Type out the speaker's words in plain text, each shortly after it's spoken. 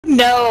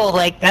No,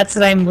 like, that's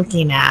what I'm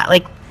looking at.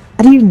 Like,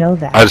 how do you know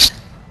that? I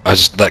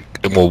just like,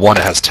 well, one,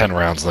 it has 10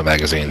 rounds in the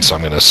magazine, so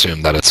I'm gonna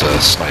assume that it's a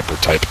sniper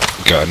type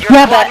gun.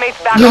 Yeah, but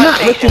you're not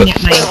looking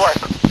at my...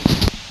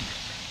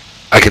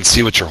 I can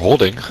see what you're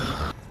holding.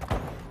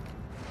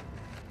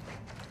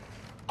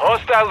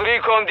 Hostile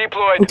recon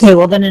deployed. Okay,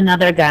 well then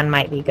another gun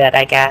might be good,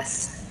 I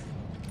guess.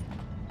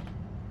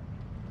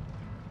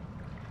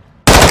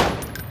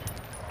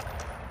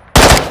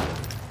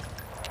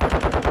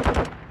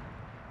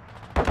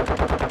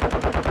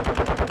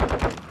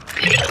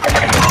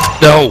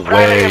 No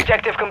Primary way.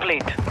 objective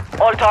complete.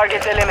 All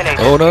targets eliminated.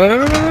 Oh, no.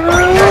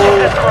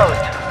 Resurgence is closed.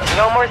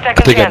 No more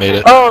second I think I chances. made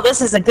it. Oh,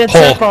 this is a good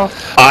circle.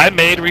 I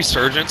made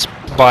resurgence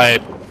by a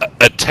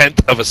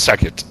 1/10 of a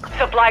second.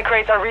 Supply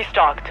crates are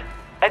restocked.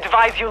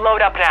 Advise you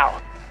load up now.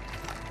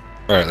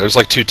 Alright, there's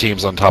like 2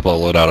 teams on top of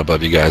the loadout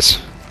above you guys.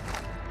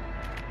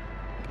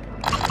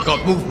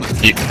 Got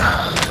movement.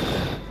 Yeah.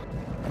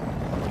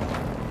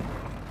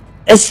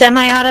 Is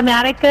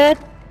semi-automatic good?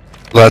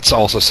 That's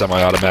also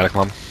semi-automatic,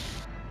 Mom.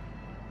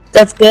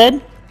 That's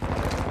good?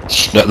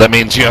 No, that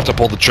means you have to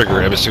pull the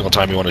trigger every single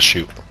time you want to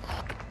shoot.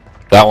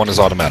 That one is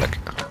automatic.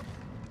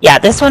 Yeah,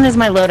 this one is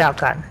my loadout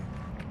gun.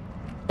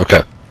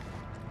 Okay.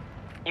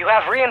 You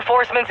have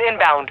reinforcements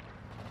inbound.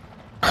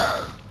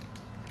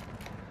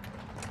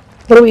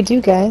 What do we do,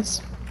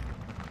 guys?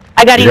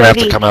 I got You're gonna have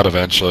UAV. to come out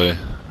eventually.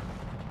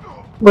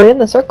 We're in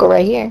the circle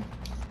right here.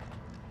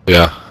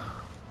 Yeah.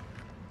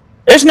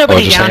 There's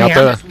nobody just down hang out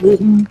here. there? I'm just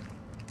looting.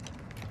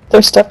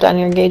 There's stuff down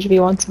here, Gage, if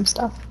you want some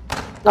stuff.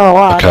 Not a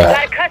lot. Okay.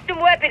 Got a custom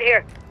weapon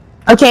here.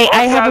 Okay,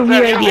 I have a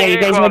UAV. Are you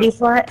guys ready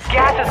for it?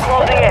 Gas is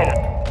closing in.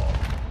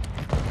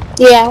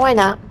 Yeah, why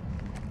not?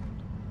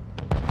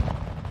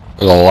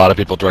 There's a lot of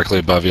people directly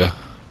above you.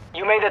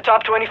 You made the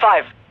top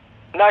 25.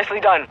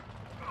 Nicely done.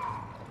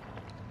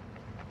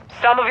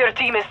 Some of your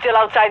team is still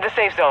outside the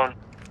safe zone.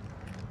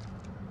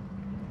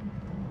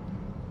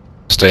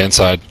 Stay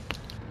inside.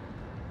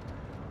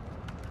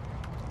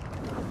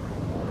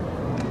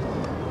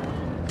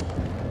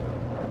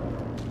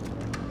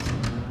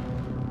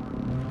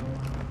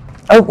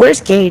 Oh,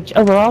 where's Gage?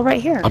 Oh, we're all right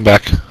here. I'm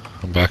back.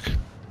 I'm back.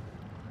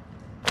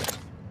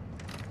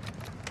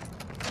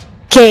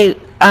 Okay,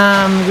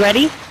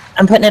 ready?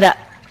 I'm putting it up.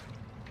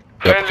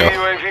 Yep, go.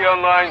 UAV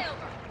online.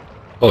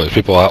 Oh, there's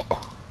people out.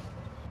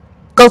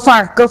 Go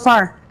far, go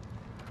far.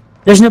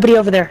 There's nobody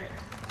over there.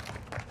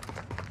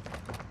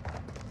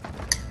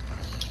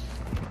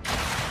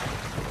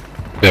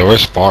 Yeah,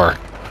 where's far?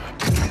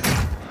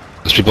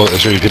 There's people.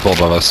 There's really people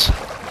above us.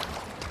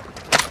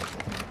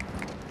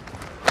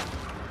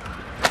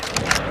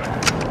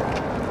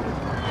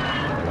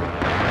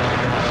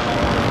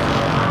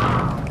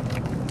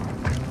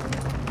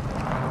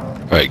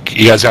 All right,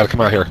 you guys gotta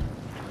come out here.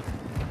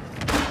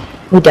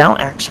 We don't,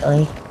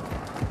 actually.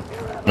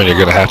 I mean, you're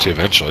gonna have to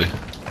eventually.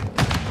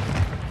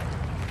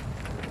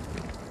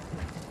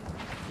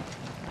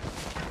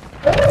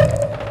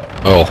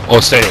 Oh,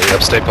 stay.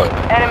 Yep, stay put.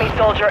 Enemy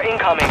soldier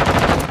incoming.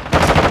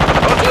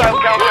 Hostile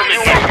counter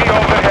UAV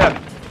overhead.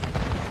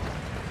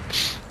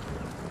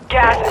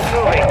 Gas is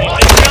moving.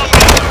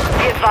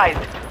 Be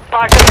advised.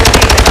 Part of your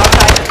team is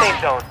outside the safe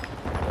zone.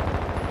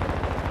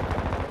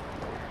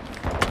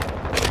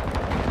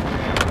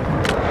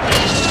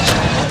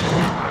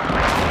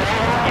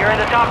 You're in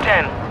the top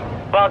 10.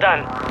 Well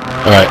done.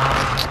 All right,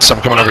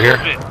 some coming over here.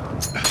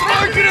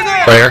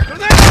 Right here.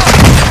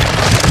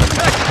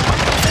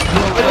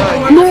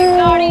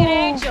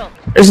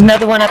 There's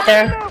another one up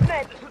there.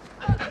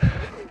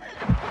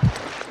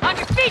 On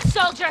your feet,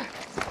 soldier!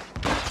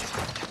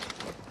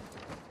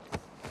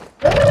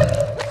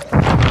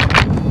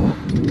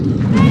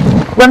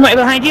 One right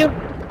behind you.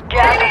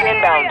 Gas is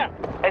inbound.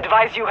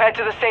 Advise you head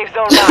to the safe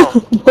zone now.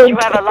 You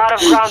have a lot of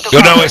ground to Yo,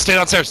 cover. no, wait, stay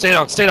downstairs. Stay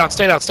down. Come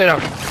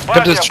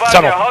to this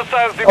tunnel.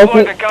 Hostiles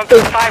deployed. The count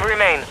of 5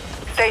 remain.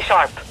 Stay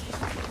sharp.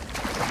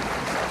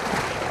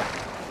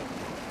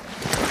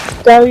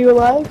 Are you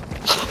alive?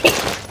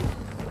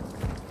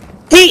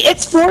 Hey,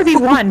 it's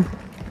 4v1.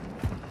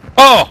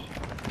 Oh!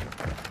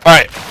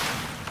 Alright.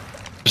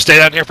 Just stay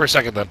down here for a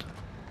second then. Do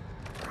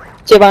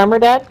you have armor,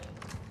 Dad?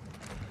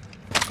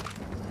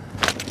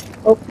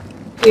 Oh,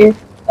 here.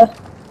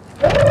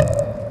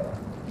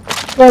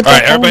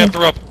 Alright, everybody up the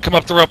rope. Come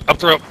up the rope. Up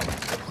the rope.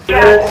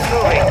 Gas is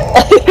moving.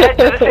 Head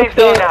to the safe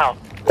zone now.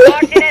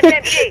 Locked in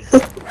SMG.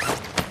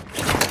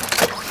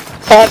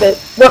 Have it.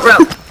 What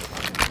rope?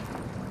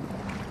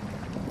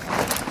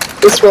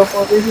 This rope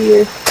over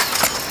here.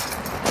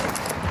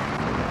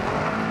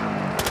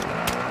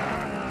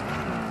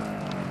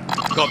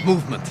 Got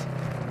movement.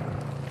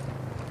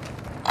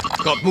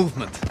 Got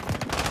movement.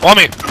 On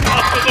me!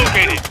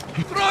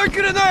 Throw a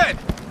grenade!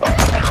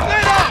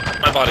 Grenade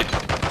out! My body.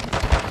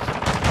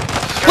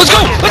 Let's go!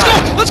 Let's go!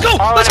 Let's go!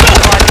 All Let's enemy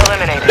go! squads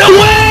eliminated. No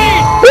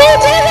way! We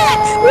did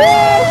it!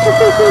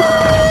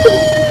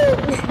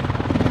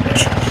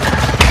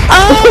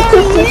 Oh,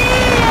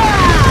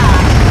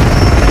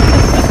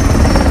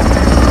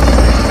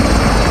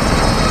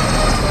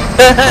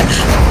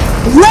 yeah!